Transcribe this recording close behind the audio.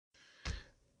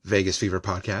Vegas Fever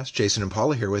podcast. Jason and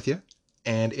Paula here with you.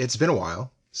 And it's been a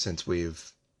while since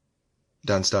we've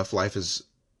done stuff. Life is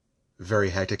very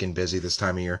hectic and busy this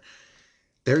time of year.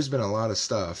 There's been a lot of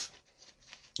stuff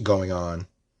going on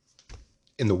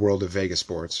in the world of Vegas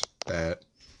sports that,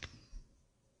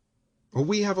 well,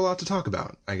 we have a lot to talk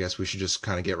about. I guess we should just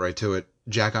kind of get right to it.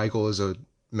 Jack Eichel is a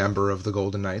member of the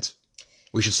Golden Knights.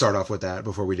 We should start off with that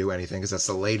before we do anything, because that's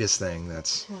the latest thing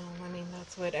that's... Well, I mean,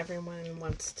 that's what everyone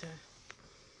wants to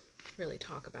really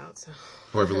talk about, so...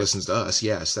 Whoever listens to us,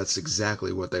 yes, that's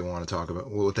exactly what they want to talk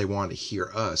about, what they want to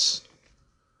hear us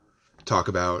talk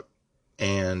about.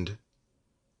 And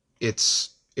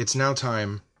it's now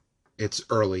time, it's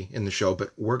early in the show,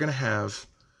 but we're going to have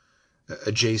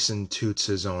a Jason Toots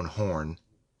His Own Horn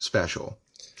special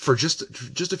for just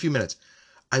a few minutes.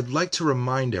 I'd like to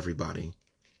remind everybody,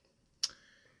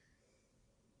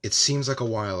 it seems like a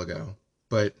while ago,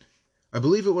 but I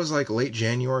believe it was like late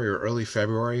January or early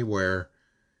February where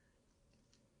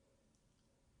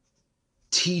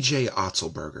TJ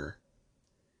Otzelberger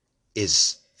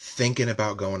is thinking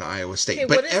about going to Iowa State. Okay,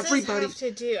 but what does everybody this have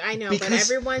to do? I know, but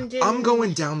everyone did. I'm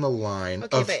going down the line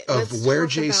of where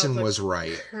Jason was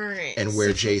right and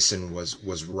where Jason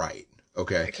was right.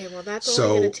 Okay. Okay, well that's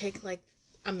only going to take like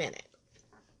a minute.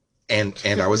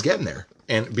 And I was getting there.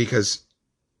 And because,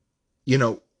 you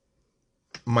know,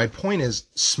 my point is,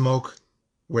 smoke,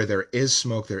 where there is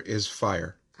smoke, there is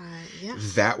fire. Yeah.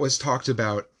 That was talked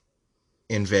about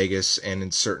in Vegas and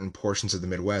in certain portions of the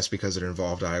Midwest because it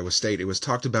involved Iowa State. It was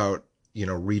talked about, you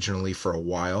know, regionally for a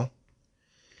while.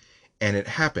 And it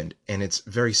happened. And it's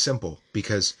very simple,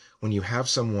 because when you have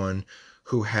someone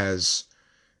who has,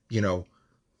 you know,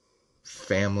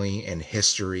 family and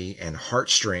history and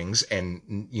heartstrings,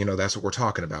 and, you know, that's what we're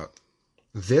talking about.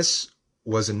 This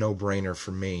was a no-brainer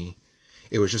for me.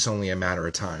 It was just only a matter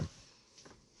of time.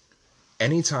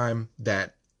 Anytime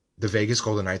that the Vegas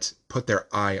Golden Knights put their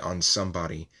eye on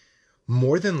somebody,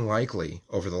 more than likely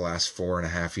over the last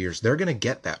 4.5 years, they're going to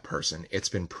get that person. It's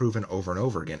been proven over and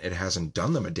over again. It hasn't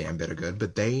done them a damn bit of good,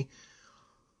 but they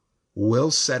will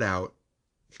set out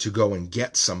to go and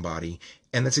get somebody.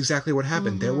 And that's exactly what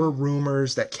happened. Mm-hmm. There were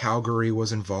rumors that Calgary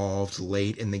was involved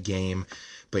late in the game,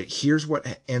 but here's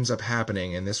what ends up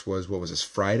happening. And this was, what was this,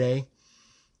 Friday?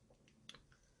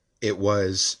 It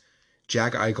was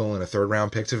Jack Eichel and a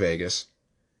third-round pick to Vegas,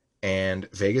 and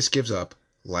Vegas gives up,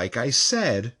 like I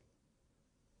said,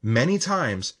 many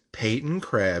times, Peyton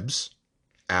Krebs,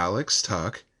 Alex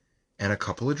Tuch, and a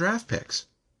couple of draft picks.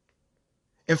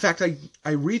 In fact, I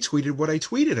retweeted what I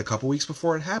tweeted a couple weeks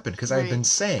before it happened, because I've been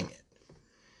saying it.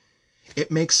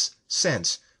 It makes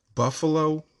sense.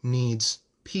 Buffalo needs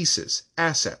pieces,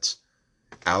 assets.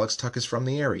 Alex Tuch is from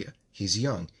the area. He's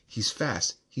young. He's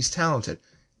fast. He's talented.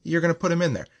 You're going to put him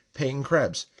in there. Peyton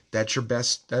Krebs, that's your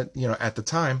best, you know, at the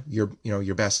time, your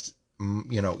best,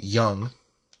 you know, young,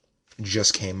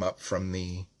 just came up from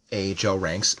the AHL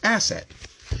ranks asset.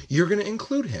 You're going to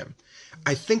include him.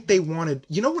 I think they wanted,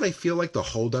 you know what I feel like the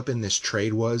holdup in this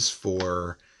trade was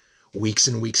for weeks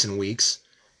and weeks and weeks,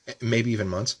 maybe even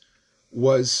months,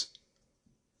 was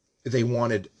they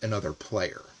wanted another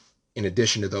player in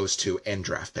addition to those two and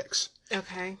draft picks.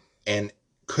 Okay. And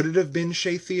could it have been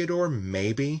Shea Theodore?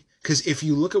 Maybe. Because if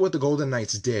you look at what the Golden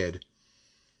Knights did,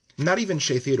 not even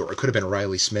Shea Theodore, it could have been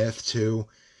Riley Smith too.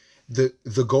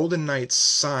 The Golden Knights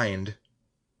signed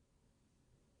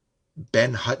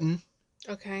Ben Hutton.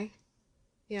 Okay.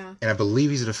 Yeah. And I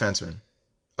believe he's a defenseman.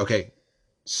 Okay.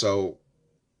 So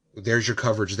there's your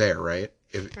coverage there, right?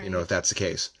 If you know, if that's the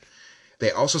case. They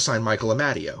also signed Michael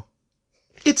Amadio.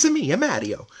 It's me,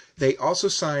 Amadio. They also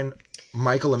signed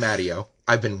Michael Amadio.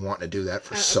 I've been wanting to do that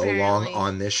for so long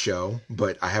on this show,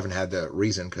 but I haven't had the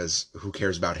reason, because who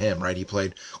cares about him, right? He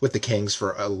played with the Kings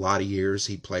for a lot of years.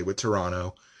 He played with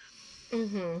Toronto.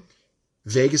 Mm-hmm.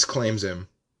 Vegas claims him,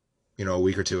 you know, a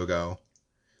week or two ago,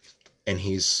 and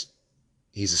he's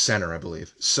a center, I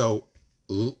believe. So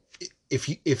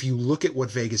if you look at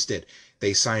what Vegas did,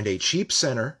 they signed a cheap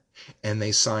center and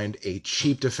they signed a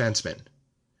cheap defenseman.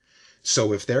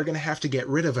 So if they're going to have to get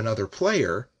rid of another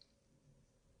player,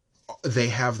 they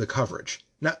have the coverage.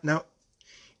 Now,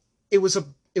 it was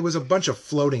a bunch of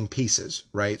floating pieces,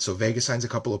 right? So Vegas signs a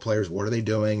couple of players. What are they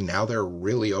doing? Now they're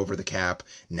really over the cap.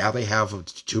 Now they have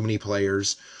too many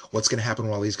players. What's going to happen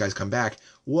while these guys come back?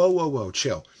 Whoa,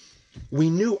 chill. We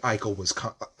knew Eichel was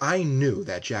I knew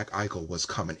that Jack Eichel was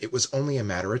coming. It was only a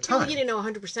matter of time. Well, you didn't know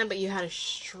 100%, but you had a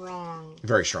strong...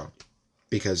 Very strong.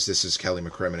 Because this is Kelly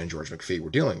McCrimmon and George McPhee we're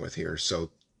dealing with here. So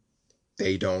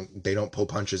they don't pull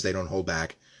punches. They don't hold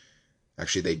back.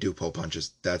 Actually, they do pull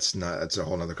punches. That's a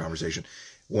whole nother conversation.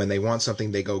 When they want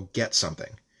something, they go get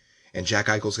something. And Jack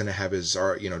Eichel's going to have his,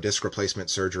 disc replacement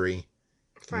surgery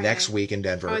Friday. next week in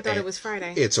Denver. Oh, I thought it was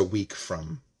Friday. It's a week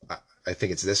from, I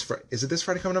think it's this Friday. Is it this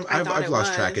Friday coming up? I've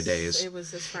lost track of days. It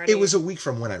was this Friday. It was a week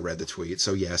from when I read the tweet.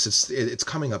 So yes, it's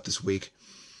coming up this week.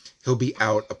 He'll be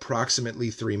out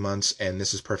approximately 3 months, and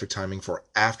this is perfect timing for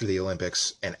after the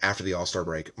Olympics and after the All-Star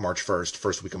break, March 1st,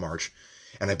 first week of March.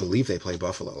 And I believe they play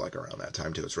Buffalo like around that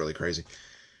time too. It's really crazy.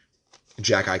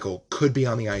 Jack Eichel could be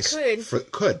on the ice.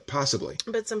 Could, possibly.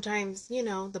 But sometimes,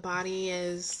 the body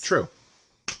is... True.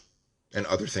 And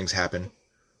other things happen.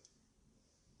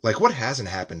 Like what hasn't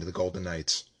happened to the Golden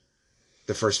Knights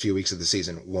the first few weeks of the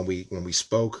season when we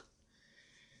spoke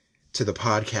to the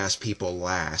podcast people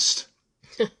last.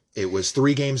 It was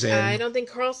 3 games in. I don't think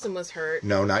Karlsson was hurt.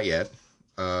 No, not yet.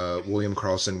 William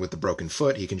Karlsson with the broken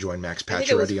foot. He can join Max Pacioretty. I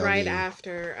think it was right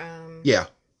after. Yeah.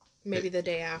 Maybe the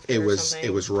day after. It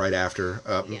something. was right after.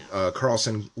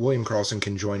 William Karlsson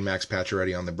can join Max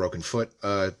Pacioretty on the broken foot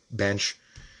bench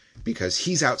because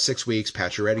he's out 6 weeks.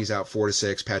 Pacioretty's out 4 to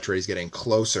 6. Pacioretty's getting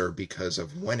closer because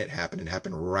of when it happened. It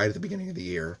happened right at the beginning of the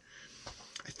year.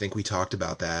 I think we talked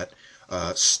about that.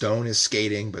 Stone is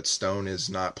skating, but Stone is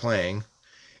not playing.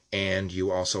 And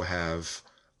you also have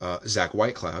Zach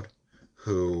Whitecloud,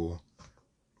 who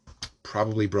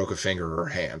probably broke a finger or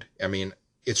a hand. I mean,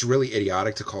 it's really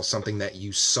idiotic to call something that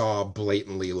you saw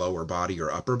blatantly lower body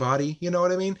or upper body. You know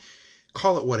what I mean?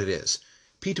 Call it what it is.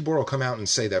 Pete DeBoer will come out and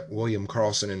say that William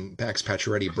Karlsson and Max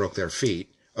Pacioretty broke their feet.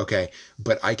 Okay,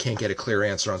 but I can't get a clear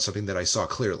answer on something that I saw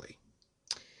clearly.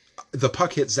 The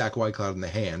puck hit Zach Whitecloud in the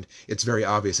hand. It's very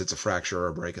obvious it's a fracture or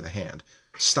a break of the hand.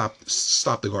 Stop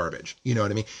the garbage. You know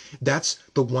what I mean? That's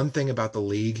the one thing about the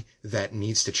league that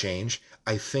needs to change.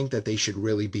 I think that they should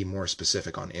really be more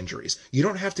specific on injuries. You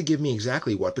don't have to give me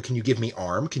exactly what, but can you give me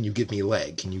arm? Can you give me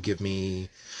leg? Can you give me,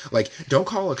 don't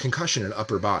call a concussion an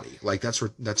upper body.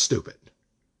 That's stupid.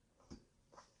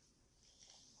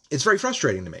 It's very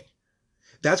frustrating to me.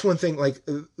 That's one thing,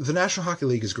 the National Hockey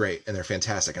League is great and they're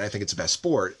fantastic and I think it's the best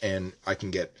sport and I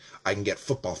can get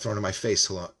football thrown in my face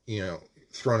till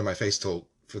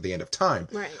for the end of time.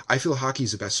 Right. I feel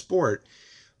hockey's the best sport,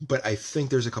 but I think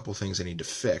there's a couple things I need to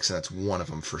fix, and that's one of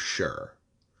them for sure.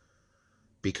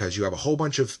 Because you have a whole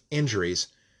bunch of injuries.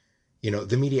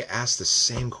 The media asks the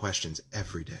same questions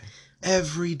every day.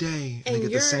 Every day. And they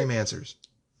get the same answers.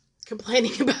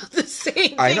 Complaining about the same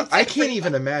things. I know. I can't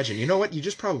even imagine. You know what? You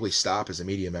just probably stop as a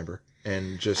media member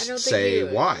and just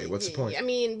say, why? What's the point? I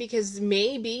mean, because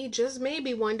maybe, just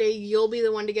maybe, one day you'll be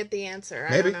the one to get the answer.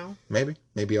 I don't know.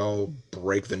 Maybe I'll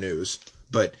break the news.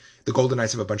 But the Golden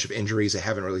Knights have a bunch of injuries. I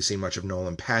haven't really seen much of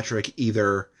Nolan Patrick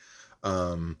either.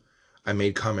 I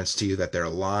made comments to you that their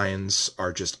lines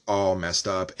are just all messed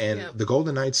up. And the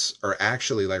Golden Knights are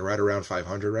actually right around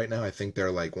 500 right now. I think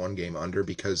they're 1 game under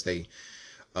because they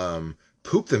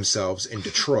poop themselves in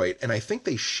Detroit. And I think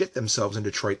they shit themselves in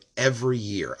Detroit every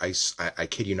year. I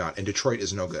kid you not. And Detroit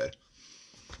is no good.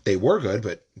 They were good,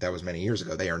 but that was many years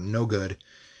ago. They are no good.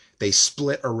 They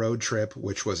split a road trip,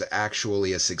 which was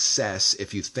actually a success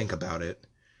if you think about it,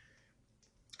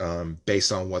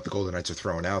 based on what the Golden Knights are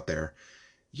throwing out there.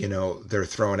 They're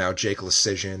throwing out Jake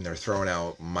Lecision. They're throwing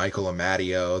out Michael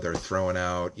Amadio. They're throwing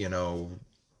out,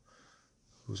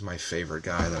 who's my favorite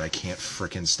guy that I can't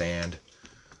frickin' stand?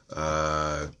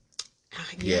 Him.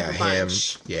 Yeah.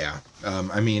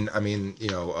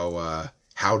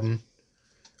 Howden,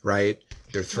 right?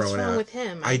 They're throwing What's wrong out with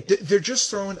him? They're just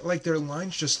throwing their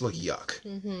lines just look yuck.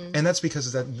 Mm-hmm. And that's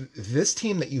because this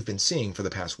team that you've been seeing for the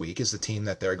past week is the team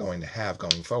that they're going to have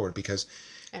going forward because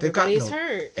everybody's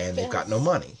hurt and they've got no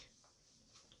money.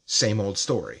 Same old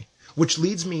story. Which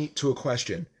leads me to a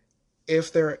question.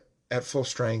 If they're at full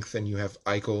strength and you have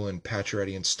Eichel and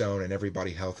Pacioretty and Stone and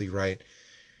everybody healthy, right?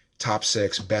 Top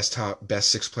 6, best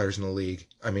 6 players in the league.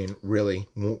 I mean, really,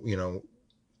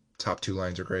 top 2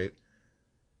 lines are great.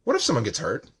 What if someone gets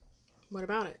hurt? What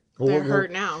about it? They're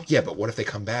hurt now. Yeah, but what if they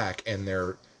come back and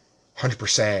they're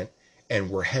 100%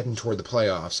 and we're heading toward the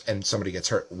playoffs and somebody gets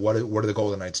hurt? What do the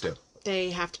Golden Knights do?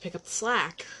 They have to pick up the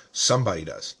slack. Somebody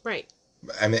does. Right.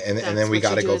 I mean, and then we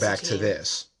got to go back to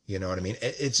this. You know what I mean?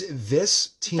 It's this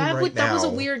team now. That was a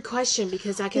weird question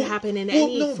because that could happen in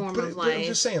any form of life. I'm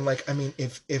just saying,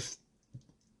 if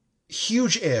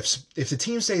huge ifs, if the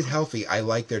team stays healthy, I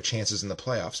like their chances in the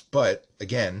playoffs. But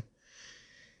again,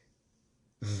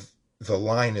 the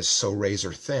line is so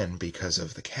razor thin because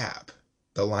of the cap.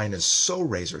 The line is so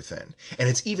razor thin. And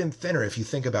it's even thinner if you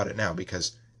think about it now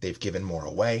because they've given more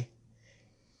away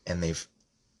and they've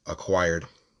acquired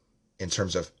in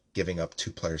terms of giving up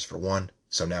 2 players for 1.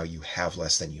 So now you have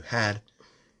less than you had.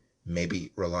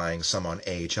 Maybe relying some on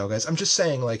AHL guys. I'm just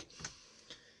saying,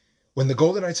 When the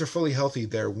Golden Knights are fully healthy,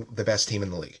 they're the best team in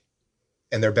the league.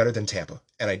 And they're better than Tampa.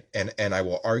 And I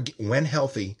will argue, when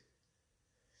healthy,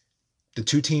 the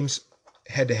two teams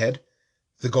head to head,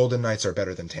 the Golden Knights are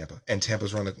better than Tampa. And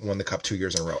Tampa's won the cup 2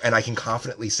 years in a row. And I can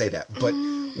confidently say that. But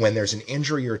when there's an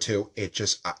injury or two,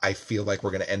 I feel like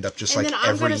we're going to end up just and like then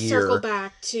I'm every gonna year circle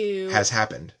back to has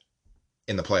happened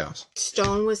in the playoffs.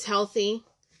 Stone was healthy.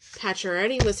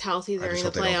 Pacioretty was healthy I during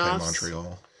just the hope they don't playoffs. play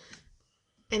Montreal.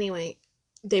 Anyway,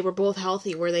 they were both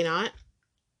healthy, were they not?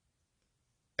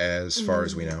 As far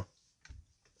as we know.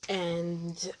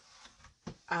 And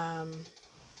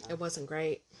it wasn't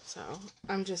great. So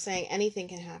I'm just saying anything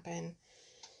can happen.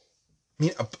 I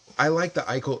mean, I like the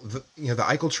Eichel. The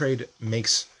Eichel trade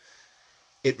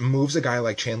moves a guy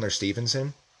like Chandler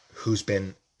Stevenson, who's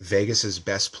been Vegas's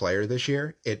best player this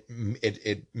year.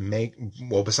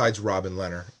 Besides Robin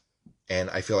Lehner, and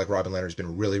I feel like Robin Lehner's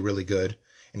been really, really good,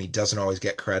 and he doesn't always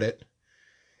get credit.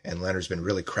 And Lehner's been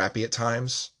really crappy at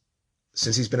times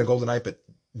since he's been a Golden Knight, but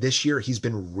this year he's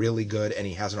been really good, and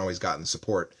he hasn't always gotten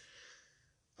support.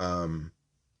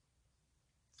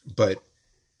 But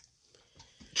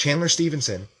Chandler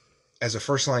Stevenson, as a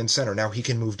first-line center, now he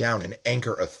can move down and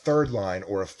anchor a third line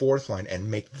or a fourth line and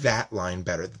make that line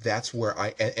better. That's where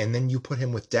and then you put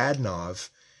him with Dadonov.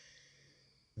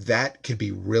 That could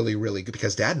be really, really good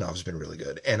because Dadonov's been really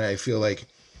good. And I feel like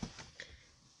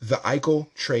the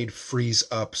Eichel trade frees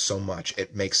up so much.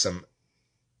 It makes them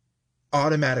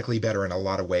automatically better in a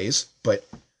lot of ways. But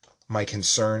my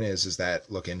concern is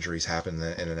that, look, injuries happen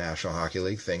in the National Hockey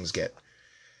League. Things get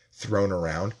thrown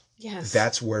around. Yes.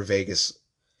 That's where Vegas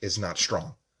is not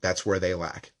strong. That's where they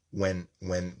lack when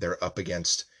they're up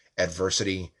against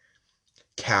adversity,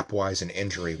 cap-wise and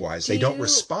injury-wise. They don't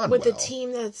respond with well. the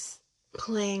team that's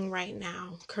playing right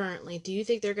now, currently, do you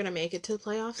think they're going to make it to the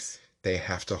playoffs? They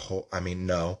have to hold... I mean,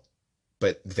 no.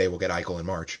 But they will get Eichel in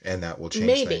March, and that will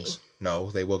change things.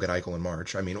 No, they will get Eichel in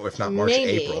March. I mean, if not March,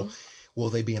 April. Will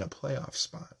they be in a playoff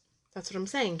spot? That's what I'm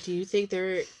saying. Do you think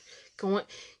they're going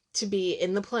to be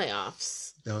in the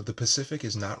playoffs? No, the Pacific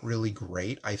is not really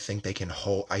great. I think they can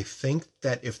hold... I think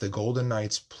that if the Golden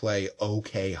Knights play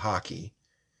okay hockey...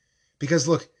 Because,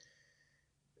 look,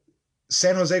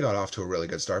 San Jose got off to a really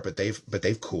good start, but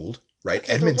they've cooled, right?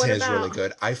 Okay, Edmonton is really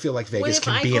good. I feel like Vegas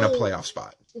can be in a playoff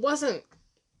spot.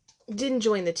 Didn't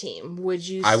join the team, would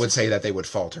you... I would say that they would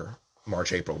falter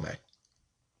March, April, May.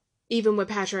 Even with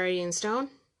Pacioretty and Stone?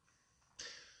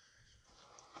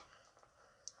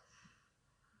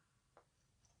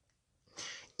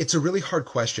 It's a really hard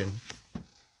question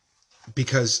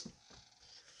because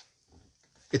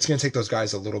it's going to take those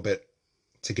guys a little bit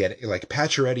to get it. Like,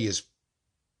 Pacioretty is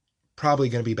probably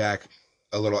going to be back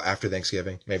a little after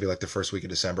Thanksgiving, maybe like the first week of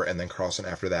December, and then Carlson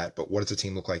after that. But what does the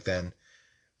team look like then?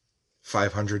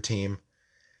 500 team.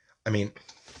 I mean,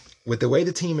 with the way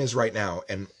the team is right now,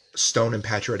 and Stone and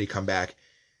Pacioretty come back,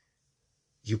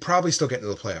 you probably still get into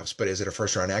the playoffs. But is it a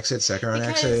first round exit, second round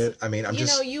exit? I mean,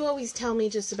 you always tell me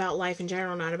just about life in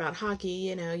general, not about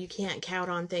hockey. You can't count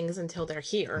on things until they're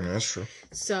here. Yeah, that's true.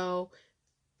 So,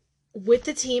 with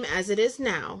the team as it is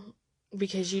now,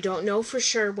 because you don't know for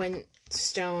sure when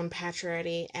Stone,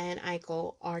 Pacioretty, and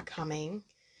Eichel are coming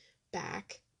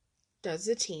back, does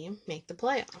the team make the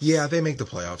playoffs? Yeah, they make the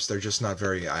playoffs. They're just not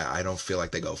very... I don't feel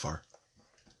like they go far.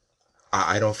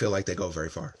 I don't feel like they go very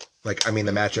far. Like, I mean,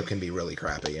 the matchup can be really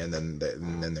crappy, and then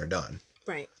they're done.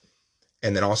 Right.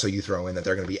 And then also you throw in that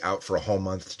they're going to be out for a whole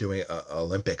month doing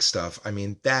Olympic stuff. I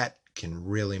mean, that can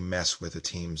really mess with a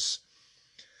team's...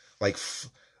 Like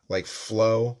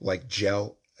flow, like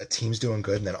gel. A team's doing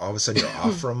good, and then all of a sudden you're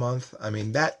off for a month. I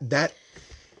mean, that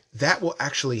will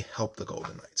actually help the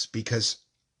Golden Knights, because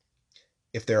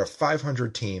if they're a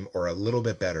 500 team or a little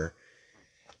bit better,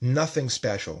 nothing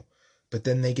special, but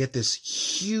then they get this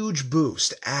huge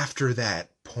boost after that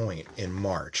point in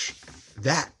March.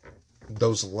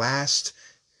 Those last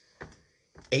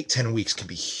 8-10 weeks can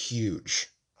be huge.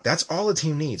 That's all a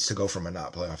team needs to go from a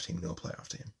not playoff team to a playoff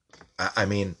team. I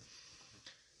mean,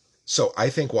 so I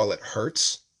think while it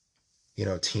hurts,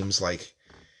 teams like,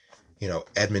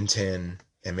 Edmonton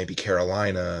and maybe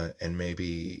Carolina and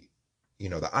maybe,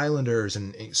 the Islanders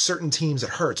and certain teams, it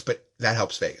hurts, but that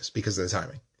helps Vegas because of the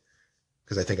timing.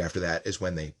 Because I think after that is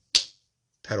when they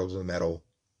pedal to the metal,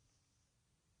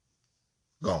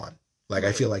 gone. Like,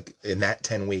 I feel like in that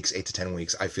 10 weeks, 8 to 10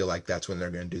 weeks, I feel like that's when they're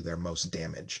going to do their most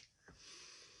damage.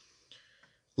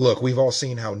 Look, we've all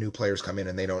seen how new players come in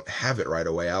and they don't have it right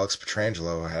away. Alex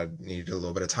Pietrangelo needed a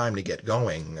little bit of time to get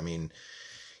going. I mean,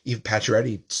 even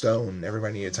Pacioretty, Stone,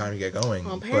 everybody needed time to get going.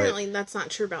 Well, apparently that's not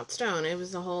true about Stone. It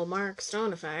was the whole Mark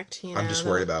Stone effect. I'm just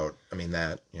worried about,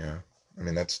 that, yeah. I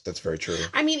mean, that's very true.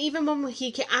 I mean, even when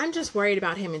he came, I'm just worried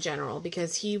about him in general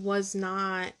because he was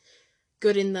not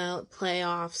good in the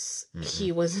playoffs. Mm-mm.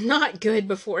 He was not good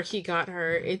before he got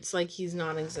hurt. It's like he's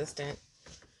non-existent.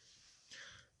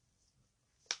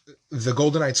 The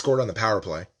Golden Knights scored on the power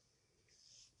play.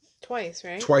 Twice,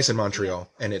 right? Twice in Montreal,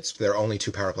 yeah. And it's their only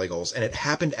 2 power play goals. And it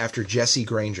happened after Jesse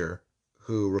Granger,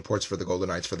 who reports for the Golden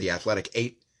Knights for The Athletic,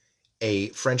 ate a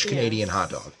French-Canadian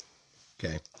hot dog.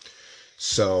 Okay.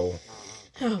 So...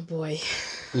 Oh, boy.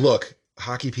 Look,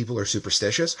 hockey people are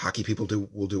superstitious. Hockey people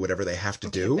will do whatever they have to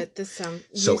do. But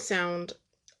you sound...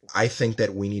 I think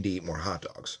that we need to eat more hot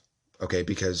dogs. Okay,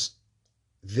 because...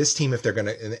 This team, if they're going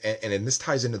to, and this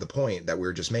ties into the point that we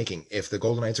were just making, if the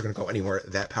Golden Knights are going to go anywhere,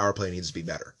 that power play needs to be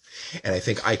better. And I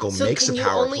think Eichel makes the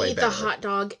power play better. So can you only eat the hot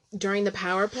dog during the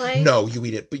power play? No, you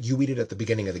eat it, but you eat it at the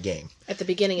beginning of the game. At the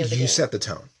beginning of the game. You set the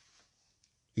tone.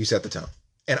 You set the tone.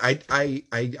 And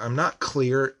I'm not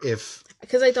clear if...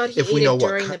 Because I thought he ate it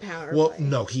during the power play. Well,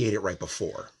 no, he ate it right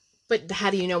before. But how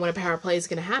do you know when a power play is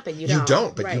going to happen? You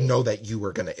don't, but right. You know that you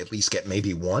are going to at least get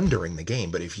maybe one during the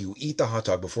game. But if you eat the hot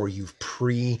dog before you've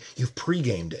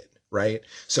pre-gamed it, right?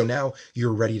 So now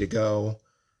you're ready to go.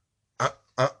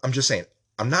 I'm just saying,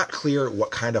 I'm not clear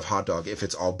what kind of hot dog, if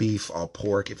it's all beef, all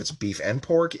pork, if it's beef and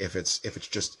pork, if it's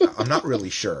just, I'm not really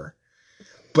sure.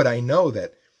 But I know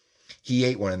that he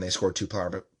ate one and they scored 2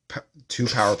 power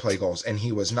play goals, and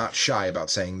he was not shy about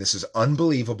saying, this is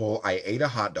unbelievable. I ate a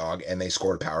hot dog and they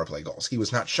scored power play goals. He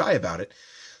was not shy about it.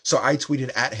 So I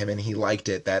tweeted at him and he liked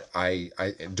it that I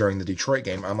during the Detroit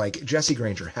game, I'm like, Jesse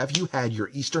Granger, have you had your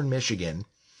Eastern Michigan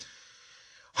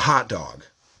hot dog?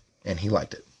 And he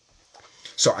liked it.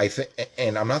 So I think,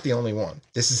 and I'm not the only one.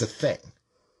 This is a thing.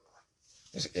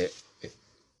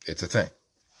 It's a thing.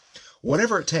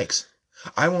 Whatever it takes.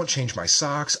 I won't change my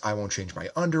socks. I won't change my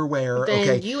underwear. Then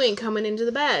okay, you ain't coming into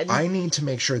the bed. I need to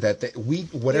make sure that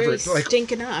whatever. You're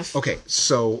stink enough. Okay,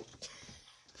 so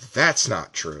that's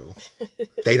not true.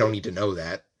 They don't need to know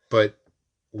that. But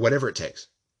whatever it takes.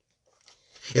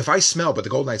 If I smell, but the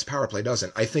Golden Knights power play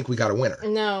doesn't, I think we got a winner.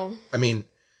 No. I mean,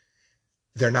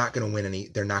 they're not going to win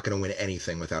They're not going to win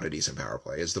anything without a decent power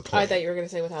play. Is the point? I thought you were going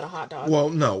to say without a hot dog. Well,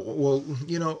 no. Well,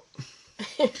 you know.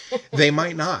 They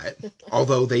might not,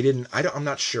 although they didn't. I'm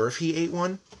not sure if he ate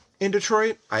one in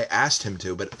Detroit. I asked him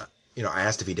to, but I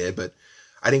asked if he did, but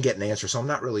I didn't get an answer, so I'm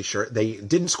not really sure. They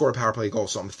didn't score a power play goal,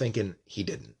 so I'm thinking he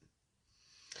didn't.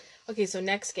 Okay, so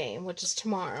next game, which is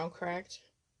tomorrow, correct?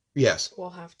 Yes.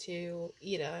 We'll have to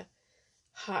eat a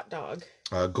hot dog.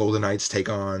 Golden Knights take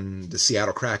on the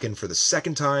Seattle Kraken for the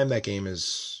second time. That game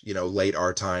is, late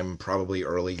our time, probably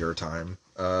early your time.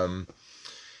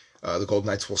 The Golden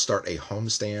Knights will start a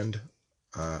homestand.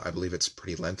 I believe it's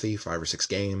pretty lengthy, 5 or 6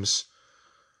 games.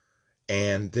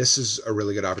 And this is a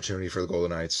really good opportunity for the Golden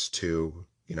Knights to,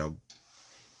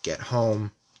 get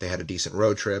home. They had a decent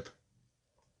road trip.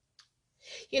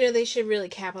 They should really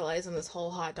capitalize on this whole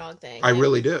hot dog thing. I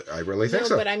really do. I really think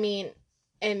so. But I mean,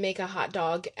 and make a hot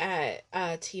dog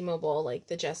at T-Mobile, like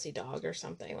the Jesse dog or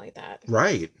something like that.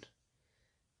 Right.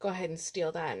 Go ahead and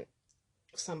steal that.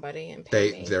 Somebody and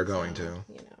pay me. They're going to.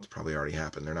 It's probably already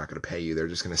happened. They're not going to pay you. They're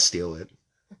just going to steal it.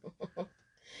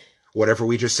 Whatever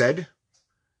we just said,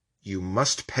 you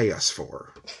must pay us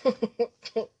for. I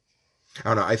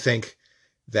don't know. I think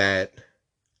that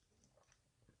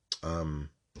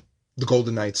the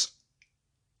Golden Knights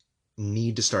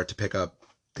need to start to pick up.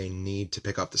 They need to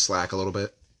pick up the slack a little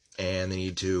bit, and they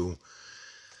need to.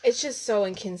 It's just so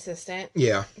inconsistent.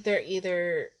 Yeah. They're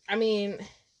either. I mean.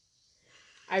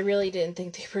 I really didn't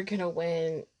think they were going to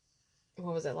win.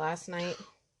 What was it, last night?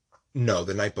 No,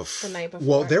 the night before. The night before.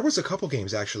 Well, there was a couple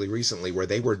games actually recently where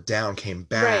they were down, came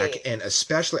back, right. And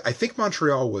especially, I think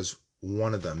Montreal was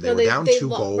one of them. They were down 2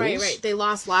 goals. Right. They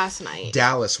lost last night.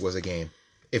 Dallas was a game.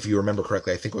 If you remember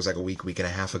correctly, I think it was like a week and a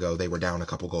half ago, they were down a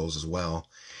couple goals as well.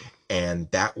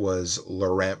 And that was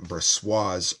Laurent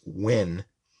Brossoit's win.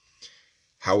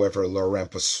 However, Laurent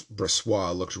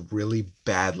Brossoit looked really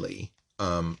badly.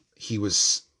 He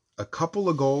was, a couple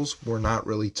of goals were not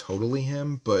really totally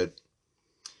him, but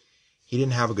he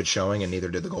didn't have a good showing, and neither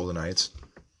did the Golden Knights.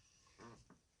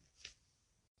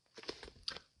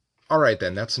 All right,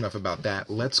 then, that's enough about that.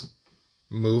 Let's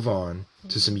move on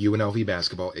to some UNLV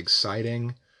basketball.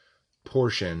 Exciting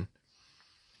portion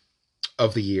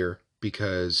of the year,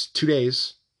 because 2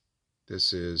 days,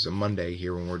 this is a Monday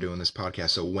here when we're doing this podcast,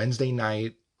 so Wednesday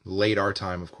night, late our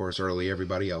time, of course, early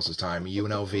everybody else's time,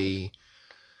 UNLV...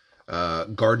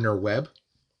 Gardner-Webb,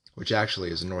 which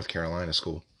actually is a North Carolina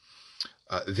school.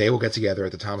 They will get together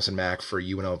at the Thomas & Mack for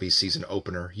UNLV season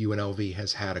opener. UNLV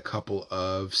has had a couple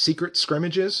of secret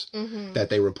scrimmages that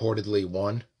they reportedly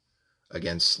won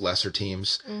against lesser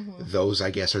teams. Mm-hmm. Those,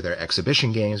 I guess, are their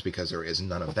exhibition games because there is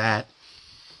none of that.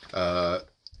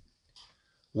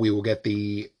 We will get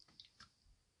a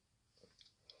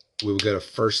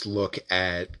first look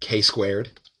at K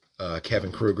Squared,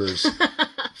 Kevin Kruger's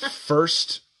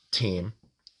first team.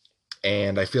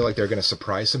 And I feel like they're going to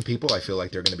surprise some people. I feel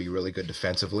like they're going to be really good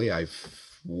defensively. I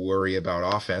worry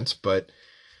about offense, but,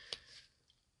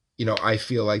 you know, I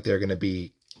feel like they're going to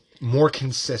be more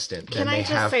consistent than they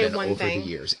have been over the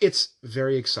years. It's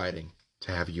very exciting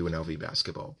to have UNLV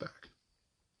basketball back.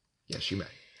 Yes, you may.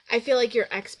 I feel like your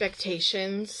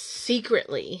expectations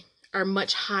secretly are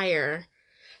much higher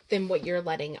than what you're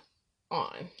letting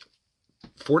on.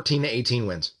 14 to 18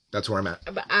 wins. That's where I'm at.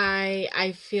 But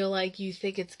I feel like you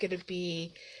think it's going to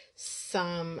be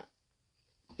some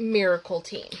miracle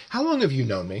team. How long have you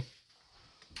known me?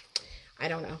 I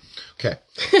don't know. Okay.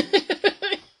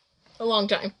 A long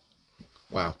time.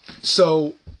 Wow.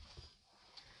 So,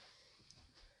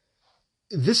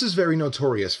 this is very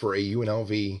notorious for a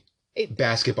UNLV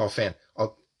basketball fan.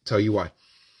 I'll tell you why.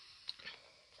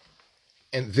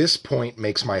 And this point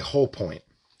makes my whole point.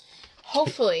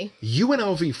 Hopefully.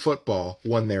 UNLV football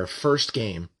won their first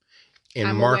game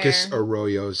in Marcus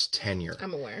Arroyo's tenure.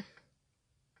 I'm aware.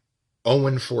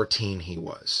 0-14 he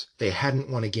was. They hadn't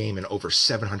won a game in over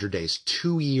 700 days.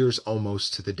 2 years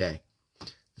almost to the day.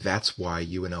 That's why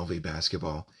UNLV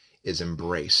basketball is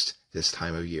embraced this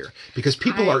time of year. Because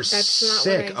people are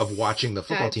sick of watching the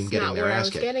football team getting their ass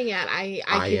kicked. That's not what I was getting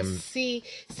at. I can see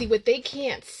what they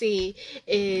can't see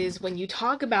is when you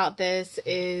talk about this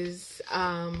is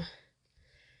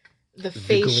the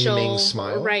facial gleaming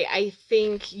smile. Right. I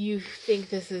think you think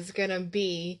this is going to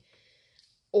be,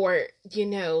 or, you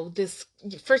know, this,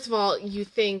 first of all, you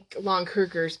think Lon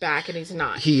Kruger's back and he's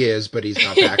not. He is, but he's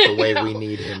not back the way we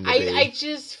need him to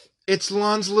be. It's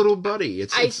Lon's little buddy.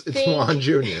 It's Lon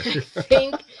Jr. I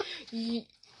think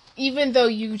even though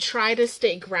you try to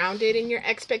stay grounded in your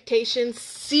expectations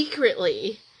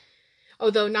secretly,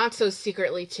 although not so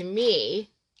secretly to me,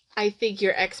 I think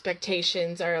your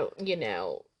expectations are, you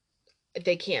know,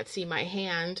 they can't see my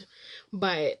hand,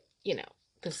 but, you know,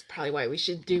 this is probably why we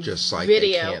should do just like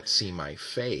video. They can't see my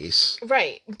face.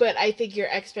 Right, but I think your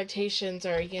expectations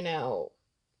are, you know,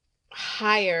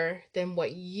 higher than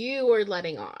what you are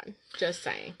letting on. Just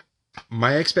saying.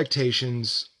 My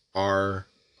expectations are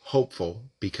hopeful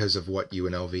because of what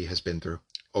UNLV has been through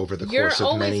over the course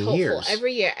of many years.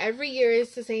 Every year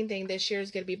is the same thing. This year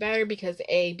is going to be better because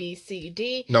A, B, C,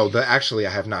 D. No, actually, I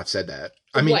have not said that.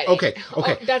 I mean, okay.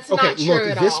 That's not true look,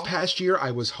 at this all. past year,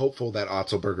 I was hopeful that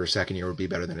Otzelberger's second year would be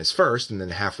better than his first, and then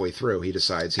halfway through, he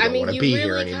decides he don't want to be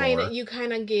here anymore. You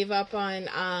kind of gave up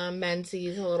on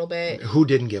Menzies a little bit. Who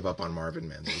didn't give up on Marvin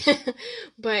Menzies?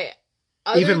 But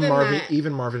even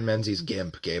Marvin Menzies'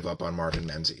 gimp gave up on Marvin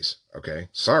Menzies. Okay,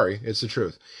 sorry, it's the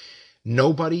truth.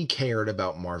 Nobody cared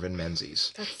about Marvin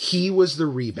Menzies. He was the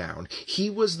rebound.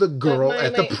 He was the girl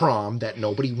at the prom that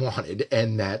nobody wanted,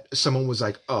 and that someone was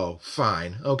like, oh,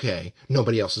 fine, okay,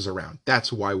 nobody else is around.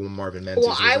 That's why when Marvin Menzies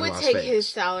was in Las Vegas. Well, I would take his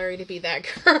salary to be that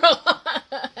girl.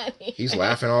 Anyway. He's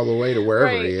laughing all the way to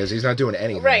wherever he is. He's not doing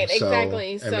anything. Right,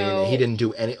 exactly. I mean, he didn't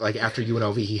do any, like, after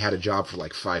UNLV, he had a job for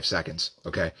like 5 seconds,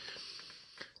 okay?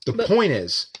 The point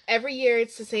is... Every year,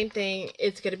 it's the same thing.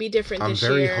 It's going to be different this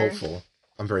year.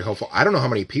 I'm very hopeful. I don't know how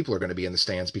many people are going to be in the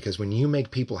stands because when you make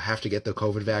people have to get the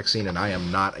COVID vaccine, and I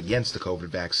am not against the COVID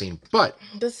vaccine, but...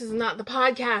 This is not the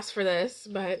podcast for this,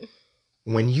 but...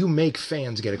 When you make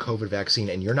fans get a COVID vaccine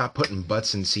and you're not putting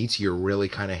butts in seats, you're really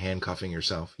kind of handcuffing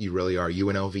yourself. You really are.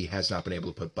 UNLV has not been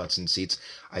able to put butts in seats.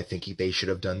 I think they should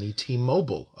have done the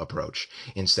T-Mobile approach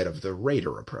instead of the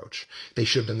Raider approach. They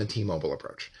should have done the T-Mobile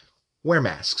approach. Wear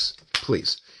masks,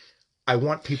 please. I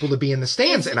want people to be in the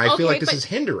stands, and I feel like this is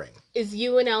hindering. Is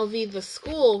UNLV the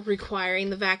school requiring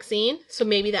the vaccine? So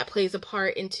maybe that plays a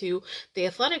part into the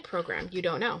athletic program. You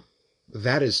don't know.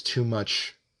 That is too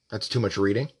much. That's too much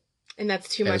reading. And that's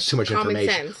too much common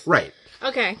information. Sense. Right.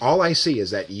 Okay. All I see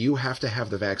is that you have to have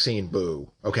the vaccine.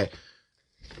 Boo. Okay.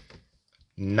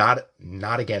 Not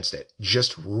against it.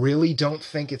 Just really don't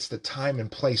think it's the time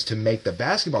and place to make the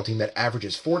basketball team that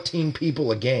averages 14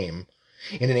 people a game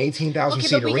in an 18,000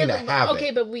 seat arena have it.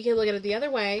 Okay, but we can look at it the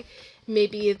other way.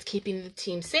 Maybe it's keeping the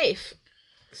team safe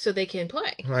so they can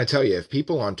play. I tell you, if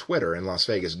people on Twitter in Las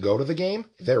Vegas go to the game,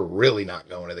 they're really not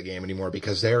going to the game anymore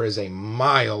because there is a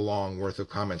mile-long worth of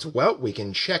comments. Well, we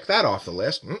can check that off the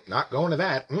list. Not going to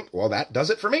that. Well, that does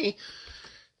it for me.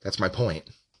 That's my point.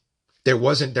 There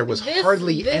was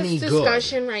hardly any good. This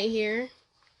discussion right here,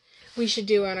 we should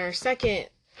do on our second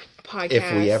podcast.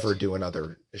 If we ever do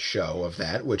another show of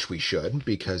that, which we should,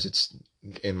 because it's,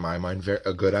 in my mind,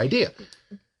 a good idea.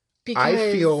 Because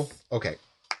I feel okay.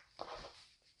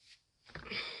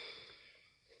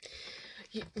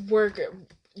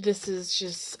 This is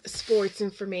just sports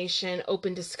information,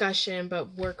 open discussion,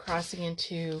 but we're crossing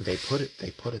into. They put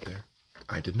it there.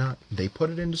 I did not. They put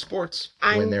it into sports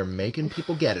when they're making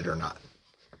people get it or not.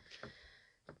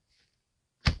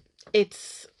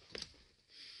 It's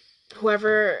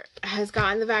whoever has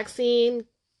gotten the vaccine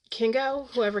can go.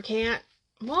 Whoever can't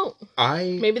won't.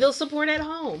 Maybe they'll support at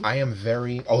home. I am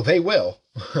very. Oh, they will.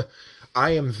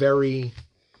 I am very.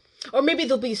 Or maybe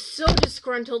they'll be so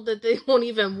disgruntled that they won't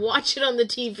even watch it on the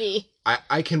TV.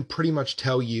 I can pretty much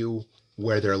tell you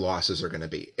where their losses are going to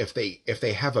be. If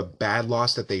they have a bad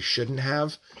loss that they shouldn't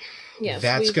have,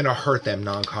 that's going to hurt them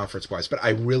non-conference wise. But I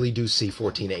really do see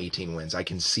 14 to 18 wins. I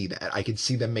can see that. I can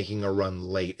see them making a run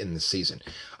late in the season.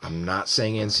 I'm not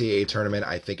saying NCAA tournament.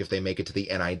 I think if they make it to the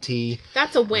NIT,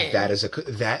 that's a win. That is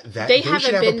they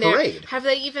haven't been there. Have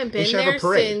they even been there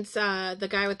since the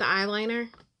guy with the eyeliner?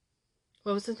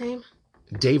 What was his name?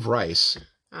 Dave Rice.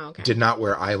 Oh, okay. Did not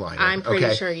wear eyeliner. I'm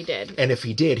pretty sure he did. And if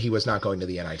he did, he was not going to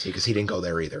the NIT because he didn't go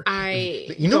there either.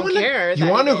 You don't care. You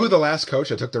want to know who the last coach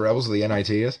that took the Rebels to the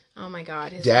NIT is? Oh my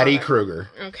God. Daddy Kruger.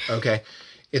 Okay.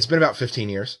 It's been about 15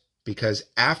 years because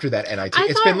after that NIT,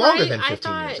 it's been longer than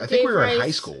 15 years. I think we were in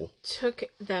high school. Took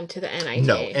them to the NIT.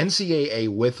 No, NCAA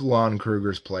with Lon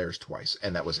Kruger's players twice.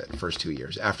 And that was it. The first 2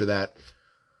 years. After that,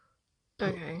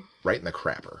 okay. Right in the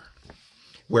crapper.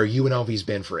 Where UNLV's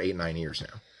been for 8-9 years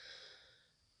now.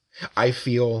 I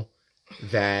feel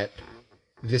that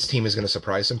this team is going to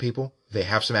surprise some people. They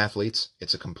have some athletes.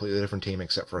 It's a completely different team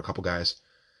except for a couple guys.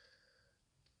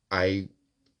 I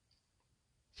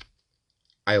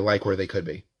like where they could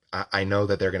be. I know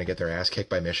that they're going to get their ass kicked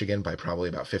by Michigan by probably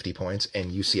about 50 points,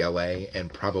 and UCLA,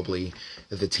 and probably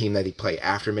the team that they play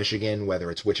after Michigan,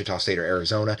 whether it's Wichita State or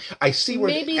Arizona. I see where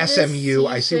SMU,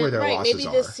 I see where their losses are.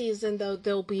 Maybe this season, though,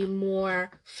 there'll be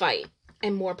more fight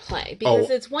and more play. Because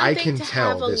it's one thing to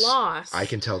have a loss. I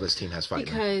can tell this team has fight.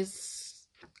 Because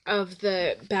of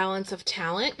the balance of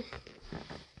talent.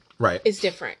 Right. Is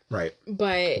different. Right.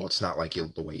 But well, it's not like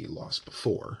the way you lost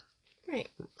before. Right.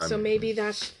 So maybe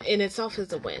that in itself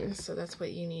is a win. So that's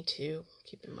what you need to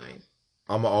keep in mind.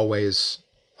 I'm always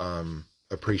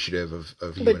appreciative of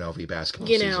UNLV basketball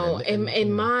season. You know,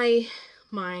 in my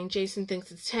mind, Jason thinks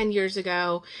it's 10 years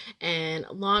ago, and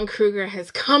Lon Kruger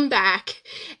has come back,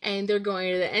 and they're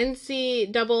going to the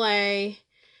NCAA,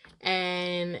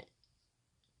 and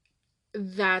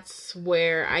that's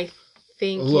where I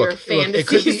think your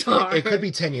fantasies are. It could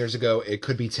be 10 years ago. It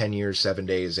could be 10 years, 7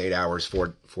 days, 8 hours,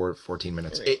 14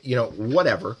 minutes.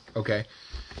 Whatever. Okay.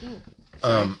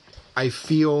 I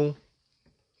feel.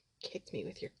 Kicked me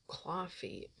with your claw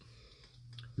feet.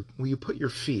 Well, you put your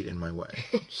feet in my way,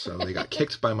 so they got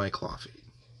kicked by my claw feet.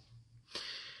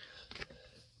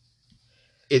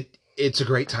 It's a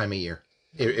great time of year.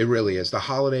 It really is. The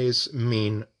holidays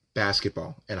mean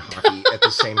basketball and hockey at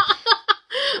the same.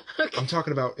 Okay. I'm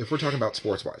talking about if we're talking about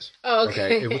sports wise. Oh,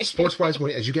 okay. If sports wise,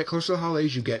 as you get closer to the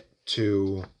holidays, you get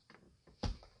to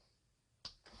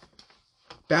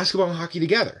basketball and hockey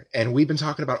together. And we've been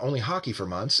talking about only hockey for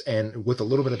months, and with a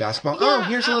little bit of basketball. Yeah,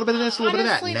 here's a little bit of this, a little bit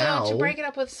of that. Now, to break it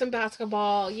up with some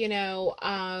basketball,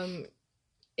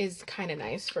 is kind of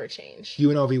nice for a change.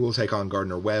 UNLV will take on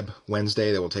Gardner-Webb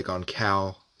Wednesday. They will take on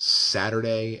Cal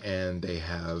Saturday, and they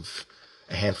have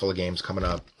a handful of games coming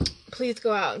up. Please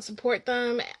go out and support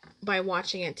them by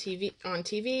watching on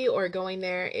TV or going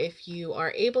there if you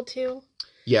are able to.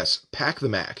 Yes, pack the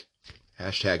Mac.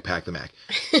 Hashtag pack the Mac.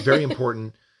 It's very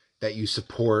important that you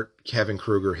support Kevin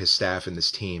Kruger, his staff, and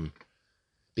this team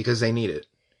because they need it.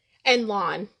 And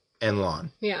Lon.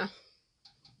 Yeah.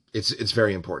 It's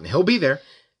very important. He'll be there.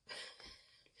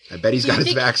 I bet he's got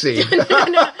his vaccine.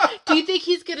 No. Do you think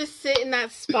he's going to sit in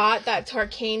that spot that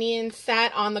Tarkanian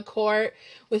sat on the court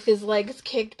with his legs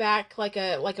kicked back like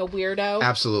a weirdo?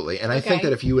 Absolutely. And I think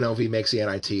that if UNLV makes the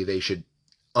NIT, they should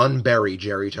unbury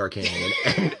Jerry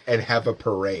Tarkanian and have a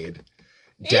parade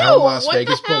down Las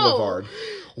Vegas Boulevard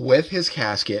with his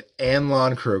casket and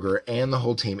Lon Kruger and the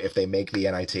whole team if they make the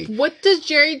NIT. What does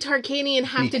Jerry Tarkanian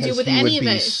have to do with any of it? He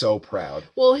would be so proud.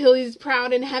 Well, he's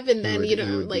proud in heaven then. He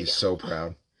would be so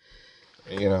proud.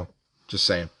 Just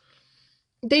saying.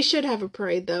 They should have a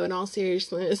parade, though, in all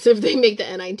seriousness, if they make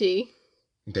the NIT.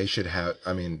 They should have,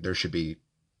 there should be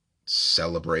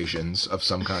celebrations of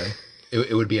some kind.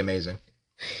 It would be amazing.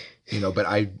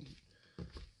 But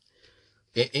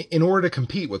in order to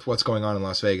compete with what's going on in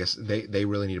Las Vegas, they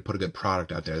really need to put a good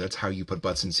product out there. That's how you put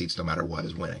butts in seats no matter what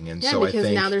is winning. And so I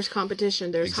think now there's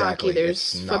competition. There's hockey.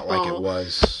 There's football. Not like it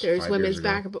was. There's women's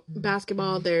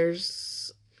basketball.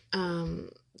 There's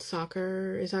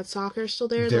Soccer, is that soccer still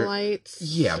there? They're- The lights?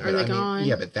 Yeah, but Are they I gone? mean,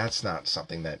 yeah, but that's not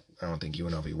something that I don't think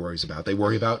UNLV worries about. They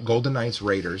worry about Golden Knights,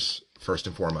 Raiders first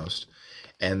and foremost,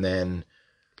 and then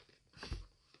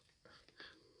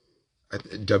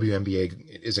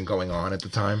WNBA isn't going on at the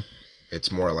time.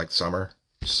 It's more like summer,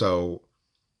 so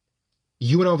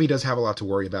UNLV does have a lot to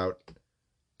worry about,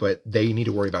 but they need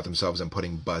to worry about themselves and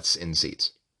putting butts in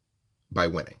seats by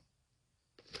winning,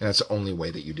 and that's the only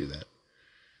way that you do that.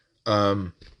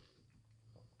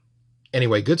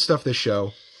 Anyway, good stuff this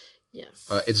show. Yes.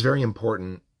 It's very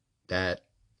important that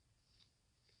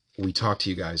we talk to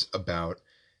you guys about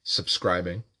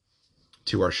subscribing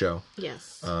to our show.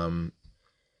 Yes.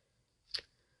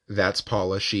 That's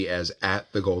Paula. She is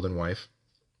at The Golden Wife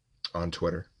on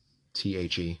Twitter.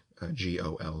 TheGoldenWife.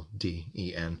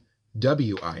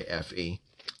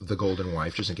 The Golden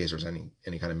Wife, just in case there's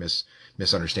any kind of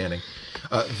misunderstanding.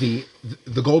 The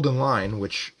Golden Line,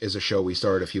 which is a show we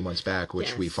started a few months back,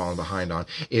 which we've fallen behind on,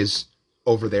 is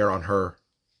over there on her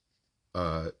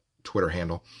Twitter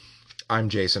handle. I'm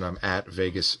Jason. I'm at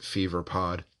Vegas Fever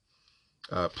Pod.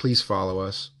 Please follow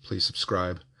us. Please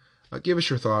subscribe. Give us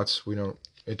your thoughts.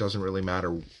 It doesn't really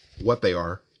matter what they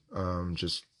are.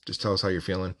 Just tell us how you're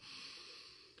feeling.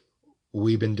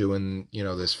 We've been doing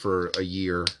this for a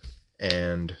year,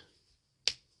 and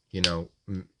you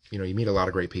meet a lot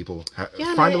of great people,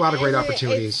 find a lot of great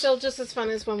opportunities. It's still just as fun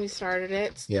as when we started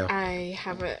it. Yeah. I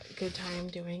have a good time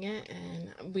doing it,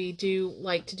 and we do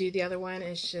like to do the other one.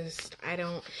 It's just I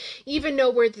don't even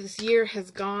know where this year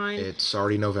has gone. It's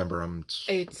already November.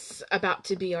 It's about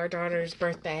to be our daughter's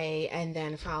birthday, and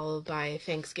then followed by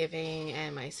Thanksgiving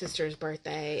and my sister's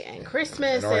birthday and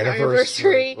Christmas and our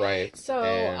anniversary. Right. So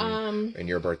and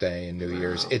your birthday and New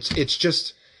Year's. It's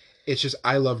just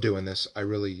I love doing this. I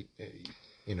really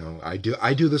I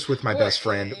do this with my best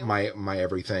friend, my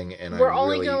everything, and we're I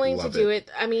only really going love to do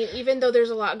it. I mean, even though there's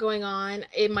a lot going on,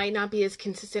 it might not be as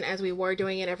consistent as we were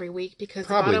doing it every week because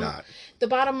the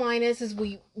bottom line is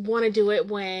we want to do it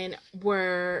when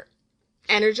we're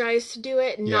energized to do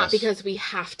it, not because we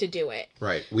have to do it.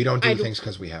 Right. We don't do things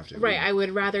because we have to. Right. I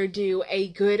would rather do a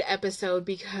good episode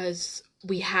because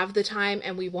we have the time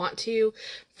and we want to,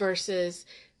 versus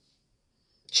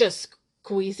just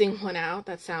squeezing one out.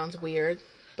 That sounds weird,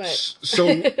 but so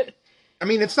I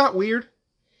mean, it's not weird.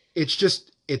 It's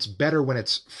just it's better when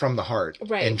it's from the heart,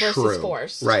 right? And versus true.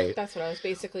 Forced, right? That's what I was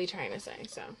basically trying to say.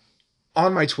 So,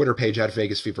 on my Twitter page at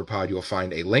Vegas Fever Pod, you'll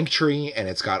find a link tree, and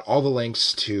it's got all the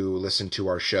links to listen to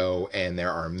our show, and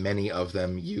there are many of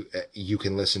them. You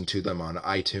can listen to them on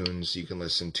iTunes. You can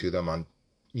listen to them on,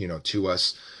 to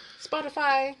us,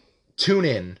 Spotify,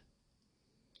 TuneIn,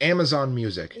 Amazon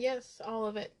Music. Yes, all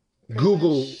of it.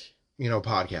 Google,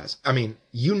 podcasts. I mean,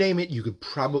 you name it, you could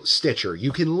probably Stitcher.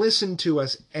 You can listen to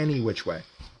us any which way.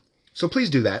 So please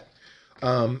do that.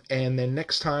 And then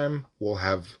next time we'll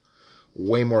have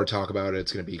way more to talk about it.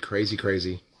 It's going to be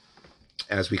crazy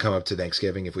as we come up to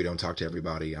Thanksgiving. If we don't talk to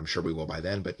everybody, I'm sure we will by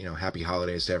then. But, happy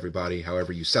holidays to everybody,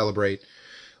 however you celebrate.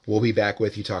 We'll be back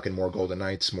with you talking more Golden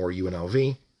Knights, more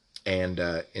UNLV. And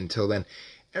until then,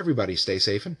 everybody stay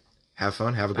safe and have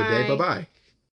fun. Have a good day. Bye-bye.